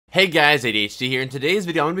Hey guys, ADHD here. In today's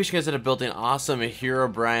video, I'm going to be showing you guys how to build an awesome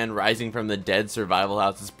Herobrine Rising from the Dead survival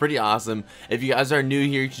house. It's pretty awesome. If you guys are new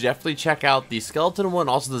here, you should definitely check out the skeleton one,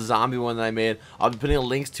 also the zombie one that I made. I'll be putting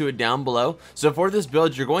links to it down below. So for this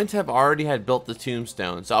build, you're going to have already had built the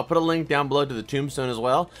tombstone. So I'll put a link down below to the tombstone as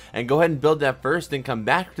well. And go ahead and build that first, then come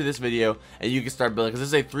back to this video and you can start building.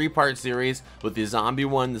 Because this is a 3-part series with the zombie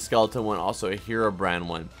one, the skeleton one, also a Herobrine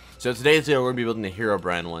one. So today's video, we're going to be building the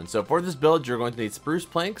Herobrine one. So for this build, you're going to need spruce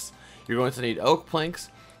planks. You're going to need oak planks,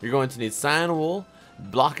 you're going to need cyan wool,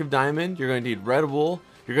 block of diamond, you're going to need red wool,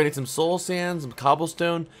 you're going to need some soul sand, some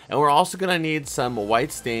cobblestone, and we're also going to need some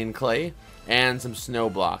white stained clay and some snow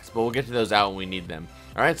blocks, but we'll get to those out when we need them.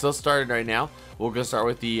 Alright, so let's start right now. We're going to start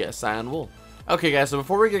with the cyan wool. Okay guys, so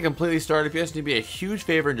before we get completely started, if you guys need me a huge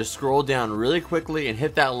favor and just scroll down really quickly and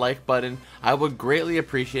hit that like button, I would greatly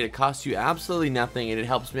appreciate it. It costs you absolutely nothing and it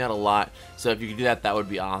helps me out a lot, so if you could do that, that would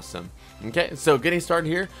be awesome. Okay, so getting started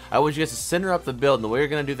here, I want you guys to center up the build, and the way you're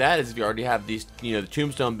going to do that is if you already have these, the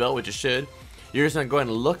tombstone built, which you should, you're just going to go ahead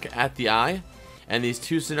and look at the eye, and these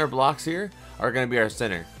 2 center blocks here are going to be our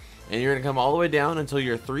center. And you're going to come all the way down until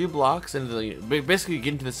you're 3 blocks into the, basically you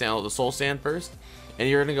get into the soul sand first, and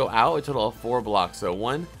you're going to go out a total of 4 blocks. So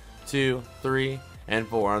 1, 2, 3, and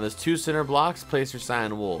 4. On those 2 center blocks, place your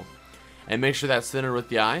cyan wool. And make sure that's centered with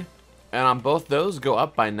the eye. And on both those, go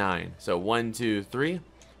up by 9. So 1, 2, 3,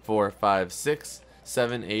 4, 5, 6,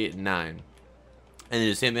 7, 8, 9. And then do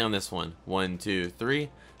the same thing on this one. 1, 2, 3,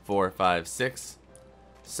 4, 5, 6,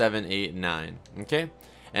 7, 8, 9. Okay?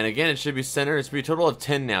 And again, it should be centered. It should be a total of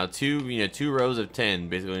 10 now. 2 rows of 10,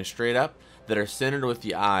 basically going straight up, that are centered with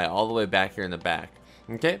the eye all the way back here in the back.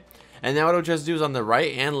 Okay? And now what I'll just do is on the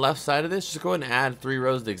right and left side of this, just go ahead and add 3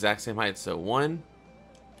 rows the exact same height. So 1,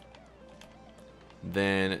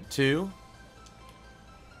 then 2,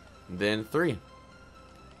 then 3.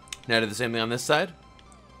 Now do the same thing on this side.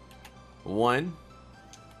 1,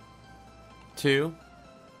 2,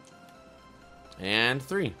 and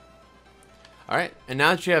 3. Alright, and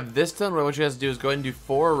now that you have this done, what I want you guys to do is go ahead and do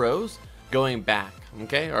 4 rows going back,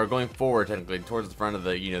 okay? Or going forward technically, towards the front of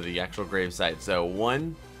the, the actual grave site. So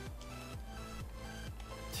 1,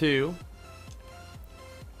 2,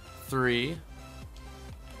 3,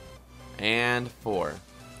 and 4.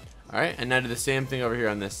 Alright, and now do the same thing over here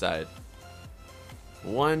on this side.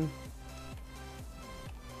 1,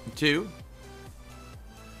 2,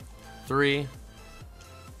 3,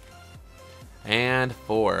 and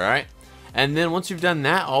 4. Alright, and then once you've done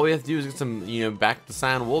that, all we have to do is get some, back the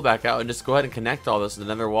cyan wool back out and just go ahead and connect all this to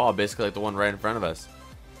another wall, basically like the one right in front of us.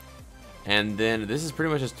 And then this is pretty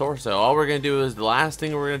much his torso. All we're going to do is the last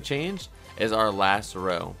thing we're going to change is our last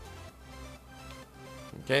row.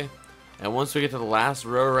 Okay, and once we get to the last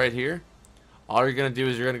row right here, all you're going to do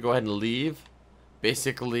is you're going to go ahead and leave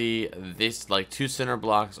basically this like 2 center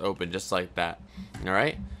blocks open just like that.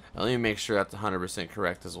 Alright, let me make sure that's 100%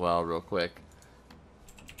 correct as well real quick.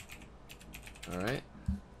 Alright,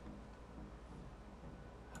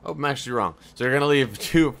 oh, I'm actually wrong. So you're gonna leave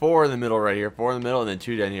 4 in the middle right here, 4 in the middle, and then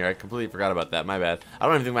 2 down here. I completely forgot about that, my bad. I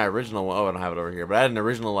don't even think my original one, oh, I don't have it over here, but I had an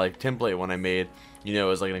original like template one I made, it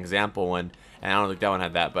was like an example one, and I don't think that one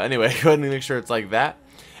had that. But anyway, go ahead and make sure it's like that.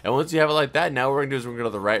 And once you have it like that, now what we're gonna do is we're gonna go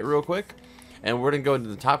to the right real quick, and we're gonna go into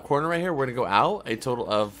the top corner right here. We're gonna go out a total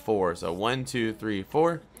of 4. So 1, 2, 3,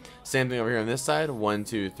 4. Same thing over here on this side. 1,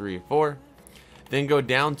 2, 3, 4. Then go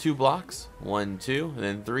down 2 blocks. 1, 2, and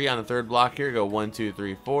then 3 on the 3rd block here. Go 1, 2,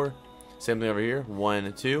 3, 4. Same thing over here.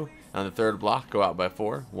 1, 2. On the 3rd block, go out by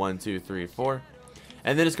 4. 1, 2, 3, 4.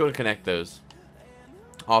 And then just go and connect those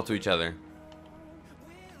all to each other.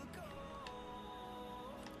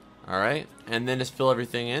 Alright, and then just fill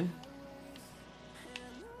everything in.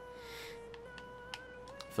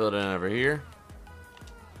 Fill it in over here.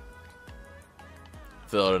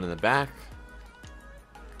 Fill it in the back.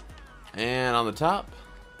 And on the top.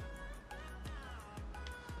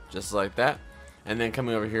 Just like that. And then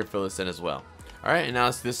coming over here, fill this in as well. Alright, and now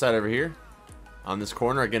it's this side over here. On this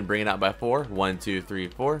corner, again, bring it out by 4. 1, 2, 3,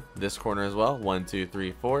 4. This corner as well. 1, 2,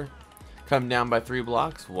 3, 4. Come down by 3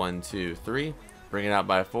 blocks. 1, 2, 3. Bring it out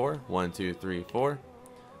by 4. 1, 2, 3, 4.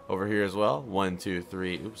 Over here as well. 1, 2,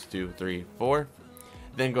 3. Oops, 2, 3, 4.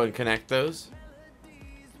 Then go and connect those.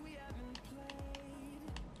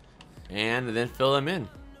 And then fill them in.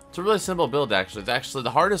 It's a really simple build actually. It's actually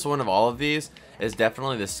the hardest one of all of these is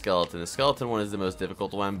definitely the skeleton. The skeleton one is the most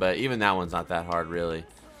difficult one, but even that one's not that hard really.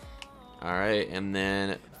 Alright, and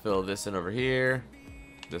then fill this in over here.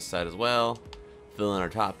 This side as well. Fill in our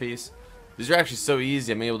top piece. These are actually so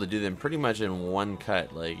easy. I'm able to do them pretty much in one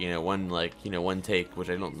cut, like one take, which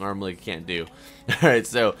I don't normally can't do. All right,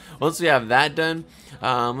 so once we have that done,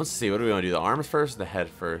 let's see, what do we want to do? The arms first, or the head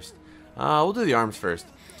first? We'll do the arms first.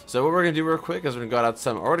 So what we're gonna do real quick is we're gonna go out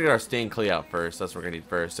some. We're gonna get our stained clay out first. That's what we're gonna need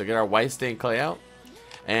first. So get our white stained clay out,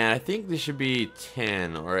 and I think this should be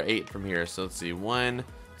 10 or 8 from here. So let's see, 1,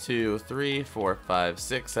 2, 3, 4, 5,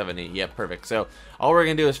 6, 7, 8. Yep, perfect. So all we're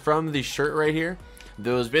gonna do is from the shirt right here.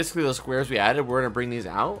 Basically those squares we added, we're gonna bring these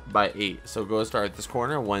out by 8. So go start at this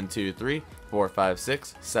corner, 1, 2, 3, 4, 5,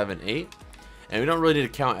 6, 7, 8. And we don't really need to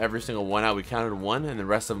count every single one out. We counted 1, and the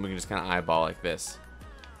rest of them we can just kind of eyeball like this.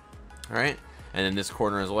 All right, and then this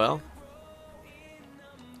corner as well,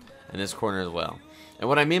 and this corner as well. And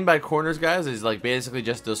what I mean by corners, guys, is like basically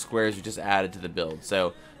just those squares you just added to the build.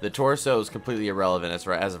 So the torso is completely irrelevant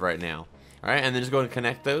as of right now. All right, and then just go and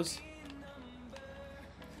connect those.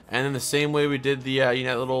 And then the same way we did the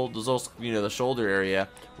the shoulder area,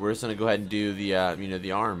 we're just gonna go ahead and do the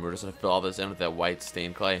the arm. We're just gonna fill all this in with that white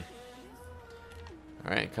stained clay.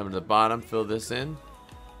 All right, come to the bottom, fill this in.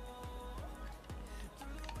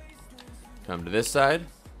 Come to this side.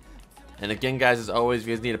 And again, guys, as always, if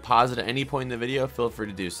you guys need to pause it at any point in the video, feel free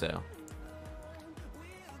to do so.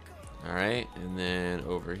 All right, and then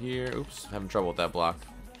over here, oops, having trouble with that block.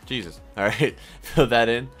 Jesus. All right, fill that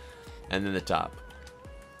in, and then the top.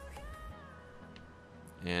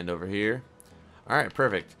 And over here. All right,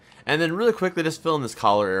 perfect. And then really quickly, just fill in this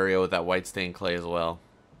collar area with that white stained clay as well,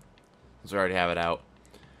 because we already have it out.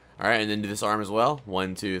 All right, and then do this arm as well.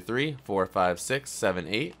 1, 2, 3, 4, 5, 6, 7,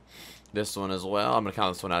 8. This one as well. I'm gonna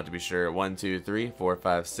count this one out to be sure. 1, 2, 3, 4,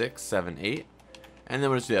 5, 6, 7, 8. And then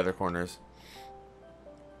we'll just do the other corners.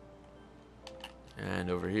 And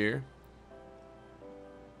over here.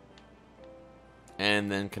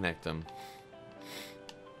 And then connect them.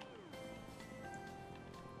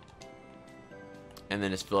 And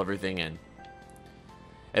then just fill everything in.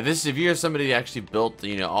 If you're somebody who actually built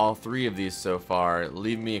all 3 of these so far,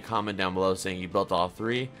 leave me a comment down below saying you built all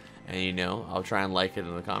 3, and I'll try and like it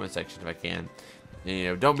in the comment section if I can.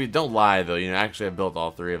 And, don't lie though. Actually I built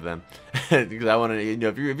all 3 of them because I want to.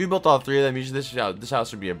 If you built all 3 of them, this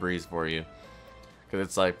house should be a breeze for you, because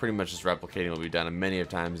it's like pretty much just replicating what we've done many of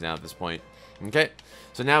times now at this point. Okay,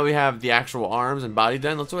 so now we have the actual arms and body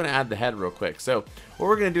done. Let's go ahead and add the head real quick. So what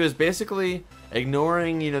we're gonna do is basically,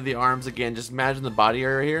 ignoring the arms again, just imagine the body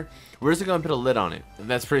area here. We're just gonna put a lid on it, and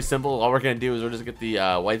that's pretty simple. All we're gonna do is we're just gonna get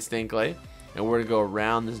the white stained clay, and we're gonna go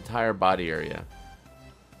around this entire body area,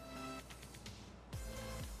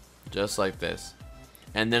 just like this.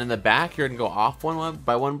 And then in the back, you're gonna go off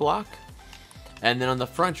by one block, and then on the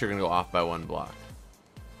front, you're gonna go off by 1 block.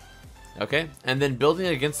 Okay, and then building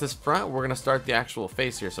against this front, we're gonna start the actual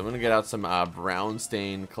face here. So I'm gonna get out some brown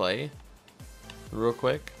stained clay real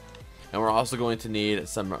quick, and we're also going to need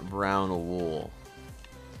some brown wool.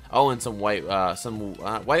 Oh, and some white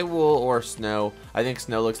wool or snow. I think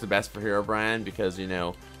snow looks the best for Herobrine because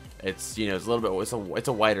it's a little bit it's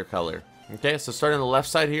a whiter color. Okay, so starting on the left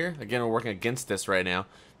side here, again we're working against this right now.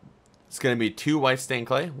 It's gonna be 2 white stained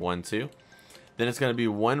clay, 1, 2. Then it's going to be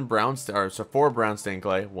 4 brown stained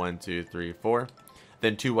clay, 1, 2, 3, 4.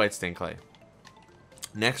 Then 2 white stained clay.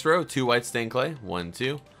 Next row, 2 white stained clay, 1,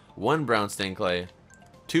 2. 1 brown stained clay,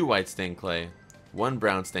 2 white stained clay, 1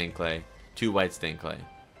 brown stained clay, 2 white stained clay.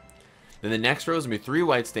 Then the next row is going to be 3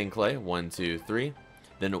 white stained clay, 1, 2, 3.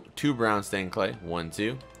 Then 2 brown stained clay, 1,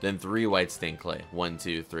 2. Then 3 white stained clay, 1,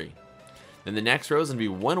 2, 3. Then the next row is going to be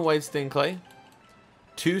 1 white stained clay,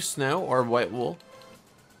 2 snow or white wool,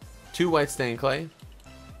 2 white stained clay,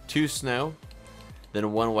 2 snow,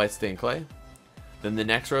 then 1 white stained clay. Then the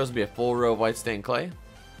next row is going to be a full row of white stained clay.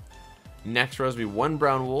 Next row is going to be 1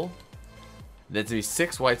 brown wool. Then it's going to be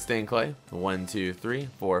 6 white stained clay. 1, 2, 3,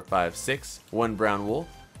 4, 5, 6. 1 brown wool.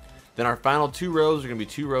 Then our final 2 rows are going to be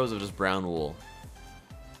 2 rows of just brown wool.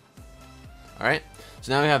 Alright,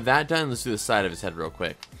 so now we have that done. Let's do the side of his head real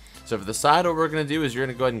quick. So for the side, what we're going to do is you're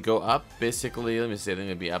going to go ahead and go up, basically, let me see, I think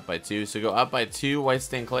it'd be up by 2. So go up by 2 white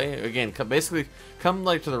stained clay. Again, basically, come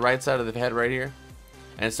like to the right side of the head right here.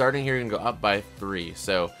 And starting here, you're going to go up by 3.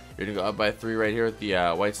 So you're going to go up by 3 right here with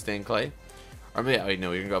the white stained clay. Or maybe, wait,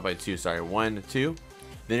 no, you're going to go up by 2, sorry. 1, 2.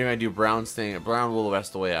 Then you're going to do brown wool the rest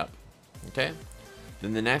of the way up. Okay?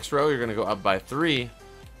 Then the next row, you're going to go up by 3.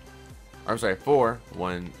 Or sorry, 4.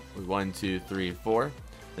 1, 2, 3, 4.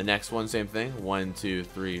 The next one, same thing. 1, 2,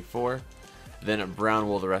 3, 4. Then brown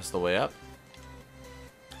wool the rest of the way up.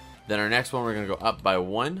 Then our next one, we're going to go up by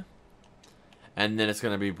 1. And then it's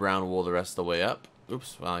going to be brown wool the rest of the way up.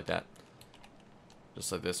 Oops, I like that. Just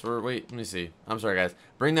like this. Wait, let me see. I'm sorry, guys.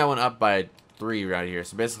 Bring that one up by 3 right here.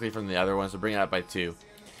 So basically from the other one, so bring it up by 2.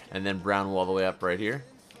 and then brown wool all the way up right here.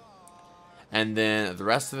 And then the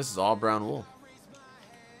rest of this is all brown wool.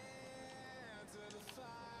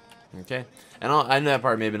 Okay, and I know that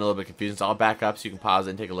part may have been a little bit confusing, so I'll back up so you can pause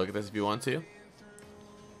it and take a look at this if you want to.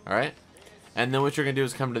 Alright, and then what you're going to do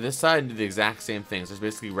is come to this side and do the exact same thing. So just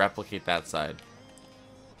basically replicate that side.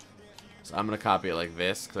 So I'm going to copy it like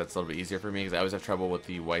this, because that's a little bit easier for me, because I always have trouble with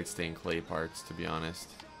the white stained clay parts, to be honest.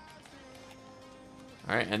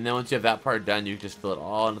 Alright, and then once you have that part done, you can just fill it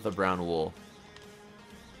all into the brown wool.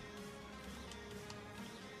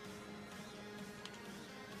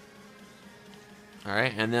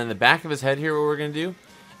 Alright, and then the back of his head here, what we're going to do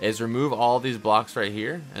is remove all these blocks right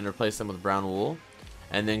here and replace them with brown wool,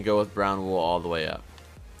 and then go with brown wool all the way up.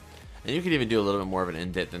 And you could even do a little bit more of an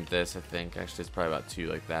indent than this, I think. Actually, it's probably about 2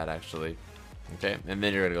 like that, actually. Okay, and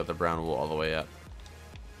then you're going to go with the brown wool all the way up.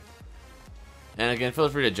 And again, feel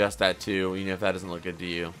free to adjust that too, if that doesn't look good to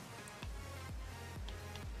you.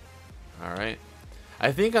 Alright.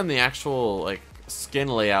 I think on the actual, skin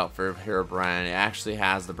layout for Herobrine, it actually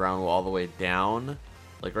has the brown wool all the way down,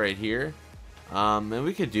 like right here. And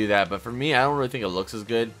we could do that, but for me, I don't really think it looks as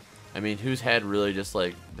good. I mean, whose head really just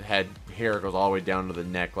the hair goes all the way down to the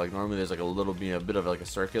neck? Like normally there's a little bit, a bit of a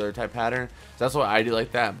circular type pattern. So that's why I do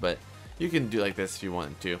like that, but you can do like this if you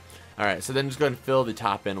want to. All right, so then just go ahead and fill the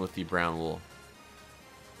top end with the brown wool.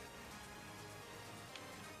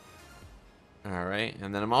 All right,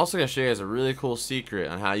 and then I'm also gonna show you guys a really cool secret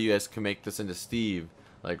on how you guys can make this into Steve,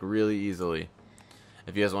 really easily.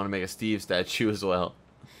 If you guys want to make a Steve statue as well.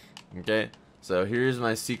 Okay. So here's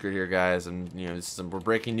my secret here, guys, and we're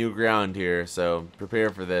breaking new ground here, so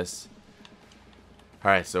prepare for this.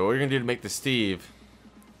 Alright, so what we're gonna do to make the Steve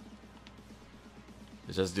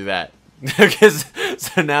is just do that.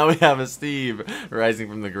 So now we have a Steve rising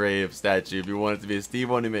from the grave statue. If you want it to be a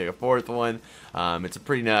Steve one, you make a 4th one. It's a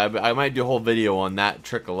pretty I might do a whole video on that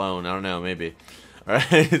trick alone. I don't know, maybe.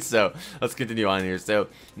 Alright, so let's continue on here. So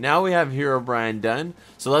now we have Herobrine done.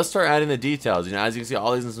 So let's start adding the details. As you can see,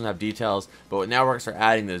 all these ones have details, but now we're going to start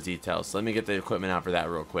adding those details. So let me get the equipment out for that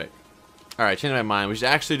real quick. Alright, changing my mind. We should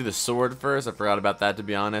actually do the sword first. I forgot about that, to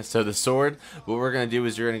be honest. So the sword, what we're going to do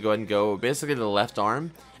is you're going to go ahead and go basically to the left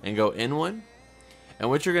arm and go in one. And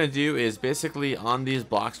what you're going to do is basically on these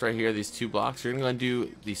blocks right here, these 2 blocks, you're going to go and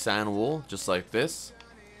do the cyan wool, just like this.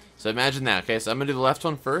 So imagine that, okay? So I'm going to do the left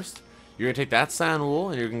one first. You're going to take that cyan wool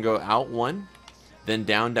and you're going to go out 1, then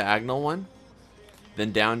down diagonal 1,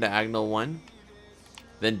 then down diagonal 1,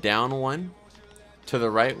 then down 1, to the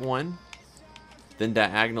right 1, then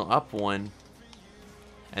diagonal up 1,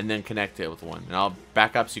 and then connect it with 1. And I'll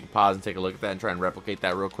back up so you can pause and take a look at that and try and replicate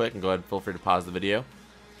that real quick, and go ahead and feel free to pause the video.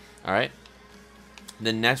 Alright.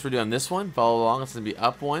 Then next we're doing this one. Follow along. It's going to be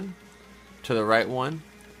up 1, to the right 1,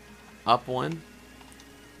 up 1,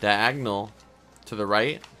 diagonal to the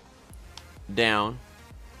right, down,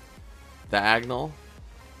 diagonal,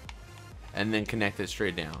 and then connect it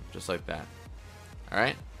straight down, just like that.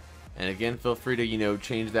 Alright, and again, feel free to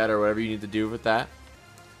change that or whatever you need to do with that.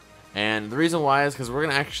 And the reason why is because we're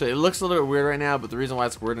gonna it looks a little bit weird right now, but the reason why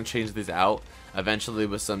is we're gonna change these out eventually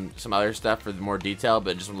with some other stuff for more detail,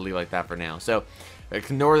 but just want to leave like that for now. So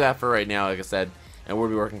ignore that for right now, like I said, and we'll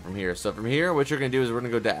be working from here. So from here, what you're gonna do is we're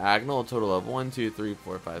gonna go diagonal, a total of 1, 2, 3,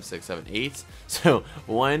 4, 5, 6, 7, 8. So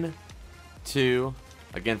 1, 2,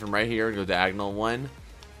 again from right here, go diagonal 1,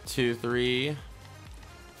 2, 3,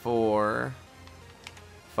 4,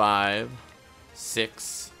 5,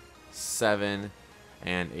 6, 7,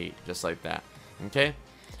 and 8, just like that. Okay,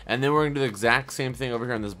 and then we're gonna do the exact same thing over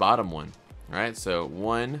here on this bottom one. All right, so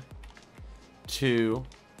 1, 2,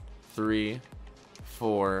 3,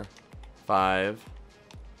 4, 5,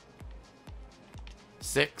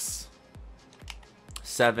 6,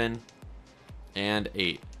 7, and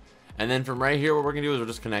 8. And then from right here, what we're going to do is we'll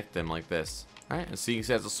just connect them like this. Alright, and so you can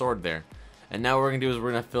see that's a sword there. And now what we're going to do is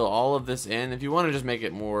we're going to fill all of this in. If you want to just make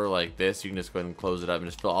it more like this, you can just go ahead and close it up and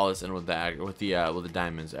just fill all this in with the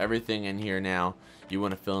diamonds. Everything in here now, you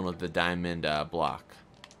want to fill in with the diamond block.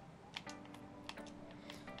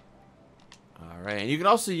 Alright, and you can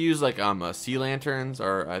also use sea lanterns,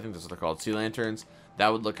 or I think that's what they're called, sea lanterns.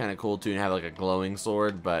 That would look kind of cool too, and have a glowing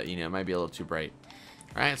sword, but it might be a little too bright.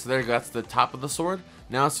 Alright, so there you go, that's the top of the sword.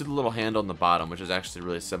 Now let's do the little handle on the bottom, which is actually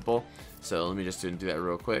really simple. So let me just do that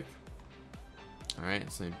real quick.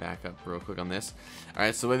 Alright, so let me back up real quick on this.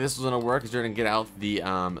 Alright, so the way this is going to work is you're going to get out the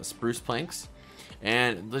spruce planks.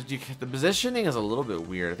 And the positioning is a little bit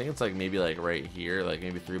weird. I think it's maybe right here,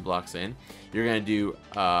 maybe 3 blocks in. You're going to do,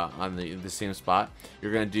 on the same spot,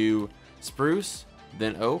 you're going to do spruce,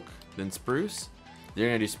 then oak, then spruce. You're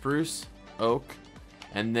going to do spruce, oak,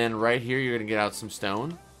 and then right here you're going to get out some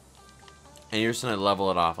stone. and you're just gonna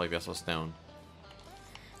level it off like this with stone.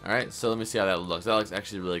 Alright, so let me see how that looks. That looks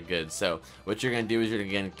actually really good. So what you're gonna do is you're gonna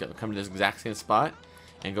again come to this exact same spot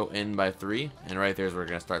and go in by 3, and right there is where we're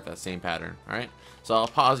gonna start that same pattern. Alright, so I'll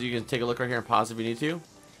pause. You can take a look right here and pause if you need to,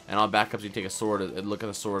 and I'll back up so you can take a sword and look at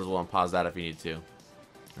the sword as well and pause that if you need to.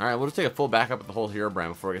 Alright, we'll just take a full backup of the whole Herobrine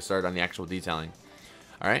before we get started on the actual detailing.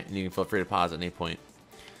 Alright, and you can feel free to pause at any point.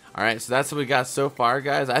 Alright, so that's what we got so far,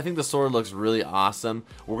 guys. I think the sword looks really awesome.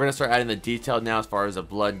 We're gonna start adding the detail now as far as the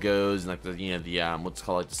blood goes, and like the, you know, the what's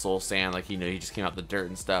called like the soul sand, like, you know, he just came out the dirt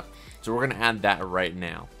and stuff. So we're gonna add that right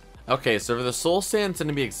now. Okay, so for the soul sand, it's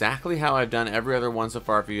gonna be exactly how I've done every other one so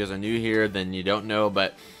far. If you guys are new here, then you don't know,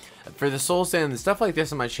 but for the soul sand and stuff like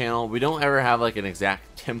this on my channel, we don't ever have like an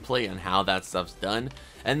exact template on how that stuff's done.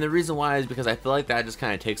 And the reason why is because I feel like that just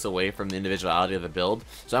kind of takes away from the individuality of the build.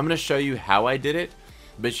 So I'm gonna show you how I did it.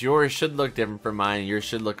 But yours should look different from mine. Yours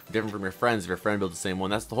should look different from your friends if your friend builds the same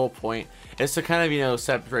one. That's the whole point. Is to kind of, you know,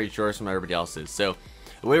 separate yours from everybody else's. So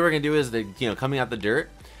the way we're gonna do is, you know, coming out the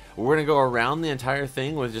dirt, we're gonna go around the entire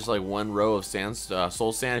thing with just like one row of sand,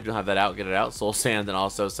 soul sand. If you don't have that out, get it out. Soul sand, and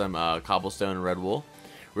also some cobblestone and red wool.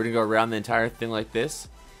 We're gonna go around the entire thing like this.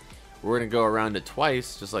 We're gonna go around it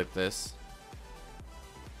twice, just like this.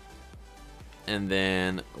 And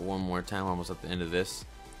then one more time, almost at the end of this.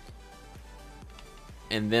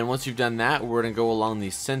 And then once you've done that, we're gonna go along the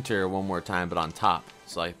center one more time, but on top,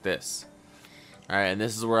 so like this. All right, and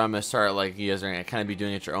this is where I'm gonna start. Like, you guys are gonna kind of be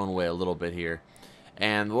doing it your own way a little bit here.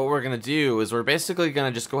 And what we're gonna do is we're basically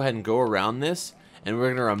gonna just go ahead and go around this, and we're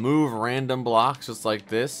gonna remove random blocks just like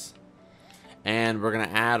this, and we're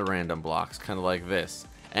gonna add random blocks, kind of like this.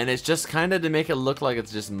 And it's just kind of to make it look like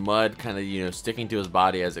it's just mud kind of, you know, sticking to his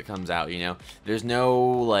body as it comes out, you know. There's no,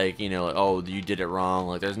 like, you know, like, oh, you did it wrong.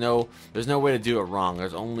 Like, there's no way to do it wrong.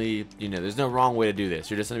 There's only, you know, there's no wrong way to do this.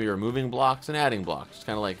 You're just going to be removing blocks and adding blocks,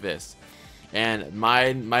 kind of like this. And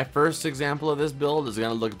my first example of this build is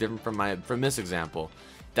going to look different from this example.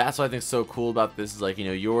 That's what I think is so cool about this, is like, you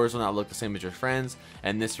know, yours will not look the same as your friends.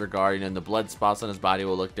 And in this regard, you know, the blood spots on his body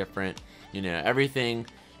will look different. You know, everything.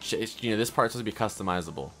 You know, this part's supposed to be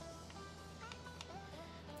customizable.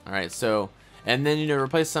 Alright, so, and then, you know,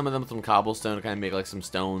 replace some of them with some cobblestone to kind of make like some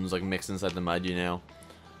stones, like mixed inside the mud, you know.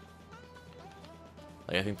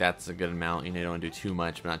 Like, I think that's a good amount. You know, you don't want to do too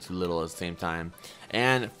much, but not too little at the same time.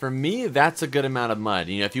 And for me, that's a good amount of mud.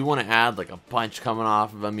 You know, if you want to add like a bunch coming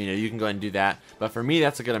off of them, you know, you can go ahead and do that. But for me,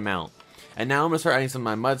 that's a good amount. And now I'm going to start adding some of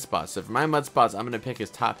my mud spots. So for my mud spots, I'm going to pick his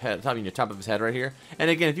top of his head right here. And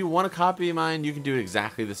again, if you want to copy mine, you can do it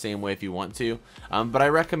exactly the same way if you want to. But I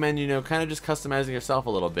recommend, you know, kind of just customizing yourself a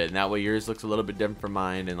little bit. And that way yours looks a little bit different from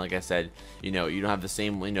mine. And like I said, you know, you don't have the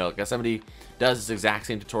same, you know, like if somebody does this exact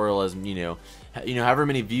same tutorial as, you know, however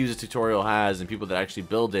many views a tutorial has and people that actually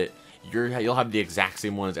build it, you'll have the exact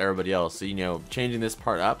same one as everybody else. So, you know, changing this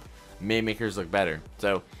part up may make yours look better.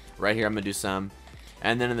 So right here, I'm going to do some.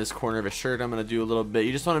 And then in this corner of his shirt, I'm going to do a little bit.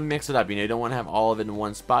 You just want to mix it up. You know, you don't want to have all of it in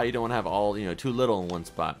one spot. You don't want to have all, you know, too little in one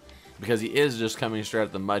spot. Because he is just coming straight out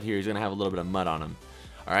of the mud here. He's going to have a little bit of mud on him.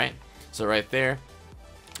 Alright? So right there.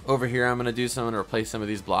 Over here, I'm going to do some. I'm going to replace some of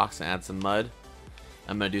these blocks and add some mud.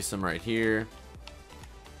 I'm going to do some right here.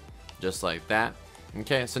 Just like that.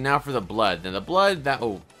 Okay, so now for the blood. Now the blood, that,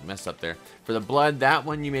 oh, messed up there. For the blood, that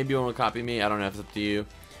one you maybe want to copy me. I don't know if it's up to you.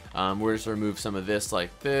 We're just going to remove some of this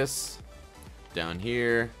like this. Down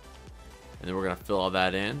here, and then we're gonna fill all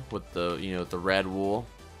that in with the, you know, with the red wool.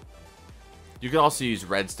 You could also use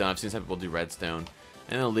redstone. I've seen some people do redstone,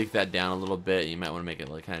 and then leak that down a little bit. You might want to make it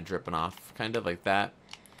like kind of dripping off, kind of like that,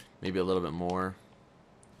 maybe a little bit more,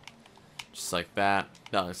 just like that.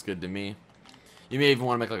 That looks good to me. You may even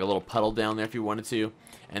want to make like a little puddle down there if you wanted to.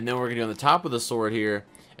 And then what we're gonna do on the top of the sword here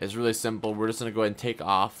is really simple. We're just gonna go ahead and take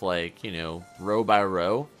off, like, you know, row by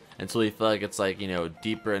row, until we feel like it's, like, you know,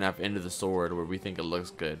 deeper enough into the sword where we think it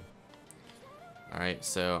looks good. Alright,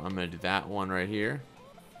 so I'm going to do that one right here.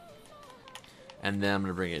 And then I'm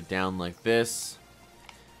going to bring it down like this.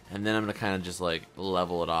 And then I'm going to kind of just, like,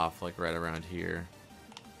 level it off, like, right around here.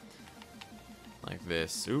 Like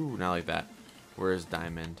this. Ooh, not like that. Where's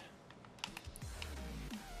diamond?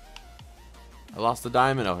 I lost the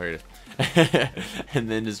diamond. Oh, here it is.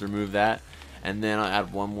 And then just remove that. And then I'll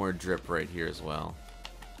add one more drip right here as well.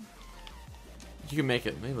 You can make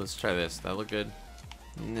it. Maybe let's try this. That look good?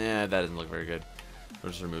 Nah, that doesn't look very good.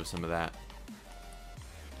 We'll just remove some of that.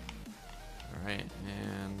 Alright,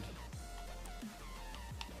 and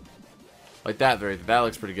like that right there. That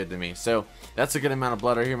looks pretty good to me. So that's a good amount of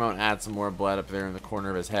blood right here. I'm going to add some more blood up there in the corner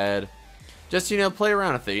of his head. Just, you know, play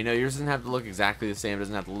around with it. You know, yours doesn't have to look exactly the same. It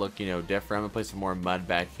doesn't have to look, you know, different. I'm going to place some more mud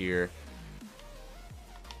back here.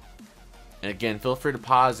 And again, feel free to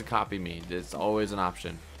pause and copy me. It's always an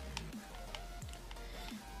option.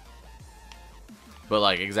 But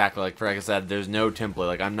like exactly like I said, there's no template.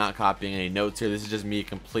 Like I'm not copying any notes here. This is just me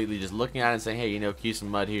completely just looking at it and saying, hey, you know, could use some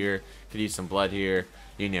mud here, could use some blood here,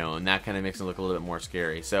 you know, and that kind of makes it look a little bit more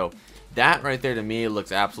scary. So that right there to me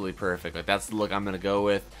looks absolutely perfect. Like that's the look I'm gonna go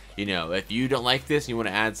with. You know, if you don't like this and you want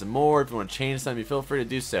to add some more, if you want to change something, feel free to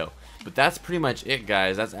do so. But that's pretty much it,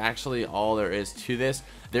 guys. That's actually all there is to this.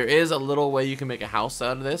 There is a little way you can make a house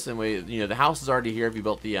out of this, and you know, the house is already here if you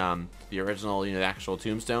built the original, you know, the actual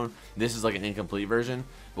tombstone. This is like an incomplete version.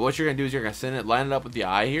 But what you're gonna do is you're gonna send it, line it up with the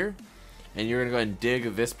eye here, and you're gonna go ahead and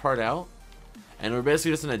dig this part out, and we're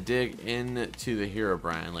basically just gonna dig into the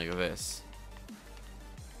Herobrine like this.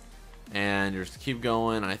 And you just keep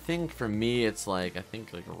going. I think for me, it's like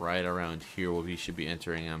like right around here where we should be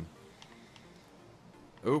entering him.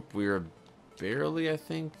 Oop, we were barely, I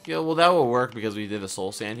think. Yeah, well, that will work because we did a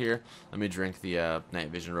soul sand here. Let me drink the night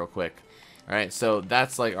vision real quick. Alright, so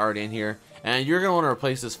that's like already in here. And you're going to want to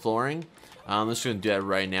replace this flooring. I'm just going to do that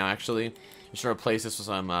right now, actually. Just replace this with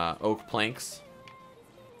some oak planks.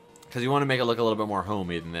 Because you want to make it look a little bit more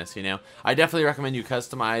homey than this, you know. I definitely recommend you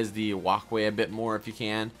customize the walkway a bit more if you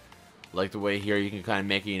can. Like the way here, you can kind of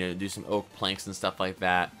make it, you know, do some oak planks and stuff like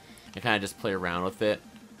that. And kind of just play around with it.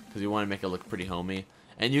 Because you want to make it look pretty homey.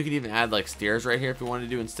 And you can even add like stairs right here if you want to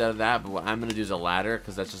do instead of that. But what I'm going to do is a ladder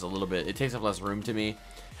because that's just a little bit, it takes up less room to me.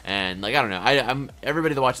 And like, I don't know, I'm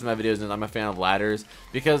everybody that watches my videos knows I'm a fan of ladders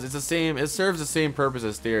because it's the same, it serves the same purpose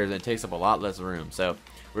as stairs and it takes up a lot less room. So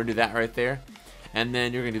we're going to do that right there. And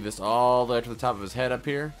then you're going to do this all the way to the top of his head up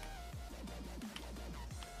here.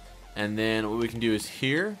 And then what we can do is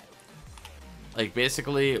here, like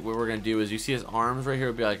basically what we're going to do is you see his arms right here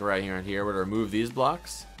would be like right here and here. We're going to remove these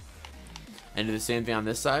blocks. And do the same thing on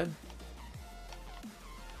this side.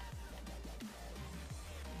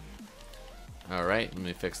 Alright, let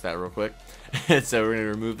me fix that real quick. So we're going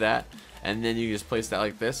to remove that. And then you just place that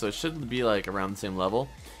like this. So it should be like around the same level.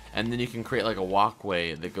 And then you can create like a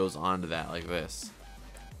walkway that goes onto that like this.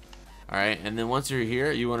 Alright, and then once you're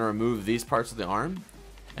here, you want to remove these parts of the arm.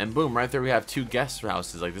 And boom, right there we have two guest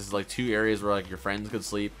houses. Like this is like two areas where like your friends could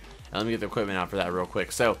sleep. And let me get the equipment out for that real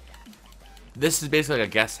quick. So this is basically like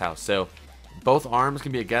a guest house. So both arms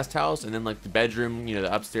can be a guest house, and then like the bedroom, you know,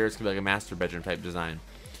 the upstairs can be like a master bedroom type design.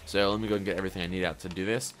 So let me go and get everything I need out to do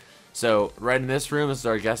this. So right in this room, this is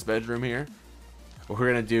our guest bedroom here. We're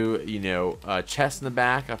gonna do, you know, a chest in the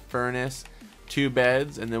back, a furnace, 2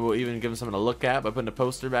 beds, and then we'll even give them something to look at by putting a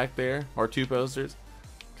poster back there, or 2 posters.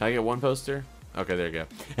 Can I get 1 poster? Okay, there you go.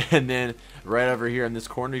 And then right over here in this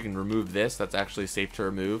corner, you can remove this. That's actually safe to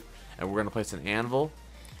remove. And we're gonna place an anvil.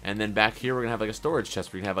 And then back here, we're going to have like a storage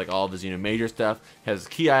chest where you can have like all of his, you know, major stuff. Has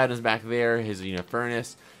key items back there, his, you know,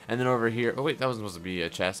 furnace. And then over here, oh wait, that wasn't supposed to be a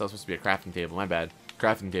chest. That was supposed to be a crafting table. My bad.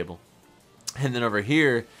 Crafting table. And then over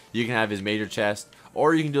here, you can have his major chest.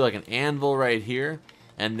 Or you can do like an anvil right here.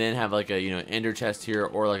 And then have like a, you know, ender chest here.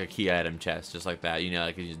 Or like a key item chest. Just like that. You know,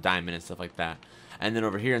 like you use diamond and stuff like that. And then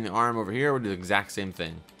over here in the arm over here, we'll do the exact same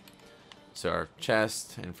thing. So our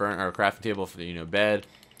chest and our crafting table for the, you know, bed.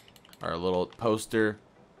 Our little poster.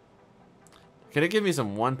 Can it give me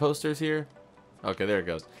some 1 posters here? Okay, there it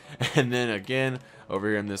goes. And then again, over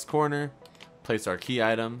here in this corner, place our key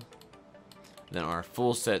item. Then our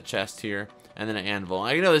full set chest here. And then an anvil.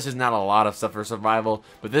 I know this is not a lot of stuff for survival,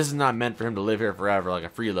 but this is not meant for him to live here forever like a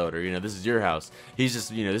freeloader. You know, this is your house. He's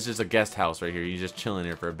just, you know, this is just a guest house right here. He's just chilling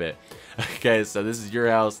here for a bit. Okay, so this is your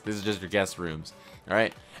house. This is just your guest rooms.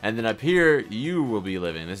 Alright? And then up here, you will be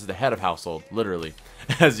living. This is the head of household, literally,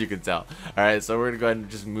 as you can tell. Alright, so we're going to go ahead and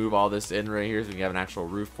just move all this in right here so we can have an actual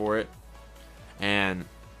roof for it. And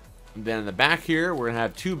then in the back here, we're going to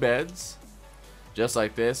have 2 beds, just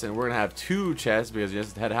like this. And we're going to have 2 chests because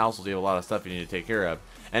just the head of household, you have a lot of stuff you need to take care of.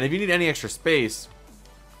 And if you need any extra space,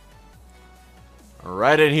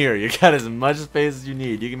 right in here, you got as much space as you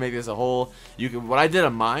need. You can make this a whole, what I did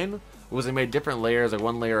on mine was I made different layers, like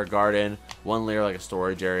 1 layer a garden, 1 layer like a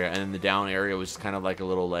storage area, and then the down area was just kind of like a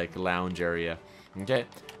little like lounge area. Okay,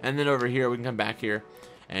 and then over here we can come back here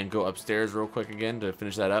and go upstairs real quick again to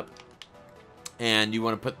finish that up. And you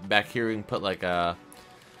want to put back here, we can put like a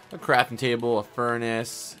crafting table, a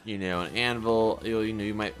furnace, you know, an anvil. You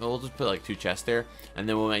know, we'll just put like 2 chests there, and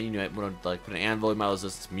then we'll, you know, we'll like put an anvil. We might listen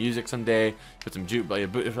to some music someday. Put some put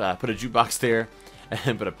a jukebox there,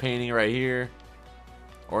 and put a painting right here.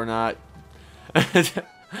 Or not.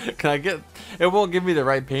 Can I get... It won't give me the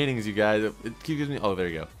right paintings, you guys. It gives me... Oh, there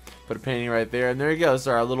you go. Put a painting right there. And there you go.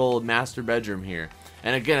 So our little master bedroom here.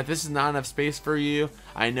 And again, if this is not enough space for you,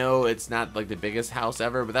 I know it's not like the biggest house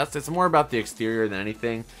ever, but it's more about the exterior than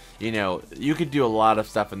anything. you know, you could do a lot of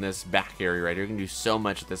stuff in this back area right here. You can do so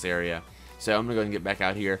much at this area. So I'm gonna go ahead and get back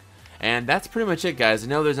out here. And that's pretty much it, guys. I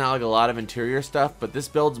know there's not like a lot of interior stuff, but this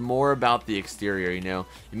build's more about the exterior, you know.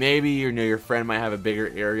 Maybe, you know, your friend might have a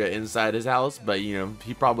bigger area inside his house, but, you know,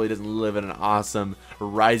 he probably doesn't live in an awesome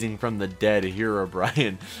Rising from the Dead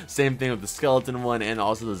Herobrine. Same thing with the skeleton one and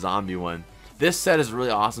also the zombie one. This set is really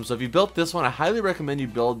awesome, so if you built this one, I highly recommend you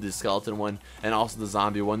build the skeleton one and also the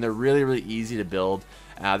zombie one. They're really, really easy to build.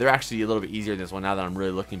 They're actually a little bit easier than this one now that I'm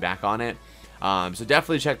really looking back on it. So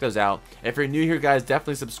definitely check those out. If you're new here, guys,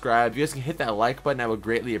 definitely subscribe. If you guys can hit that like button, I would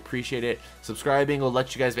greatly appreciate it. Subscribing will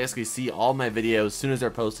let you guys basically see all my videos as soon as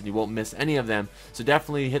they're posted. You won't miss any of them. So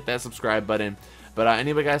definitely hit that subscribe button. But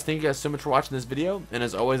anyway, guys, thank you guys so much for watching this video. And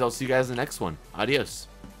as always, I'll see you guys in the next one. Adios.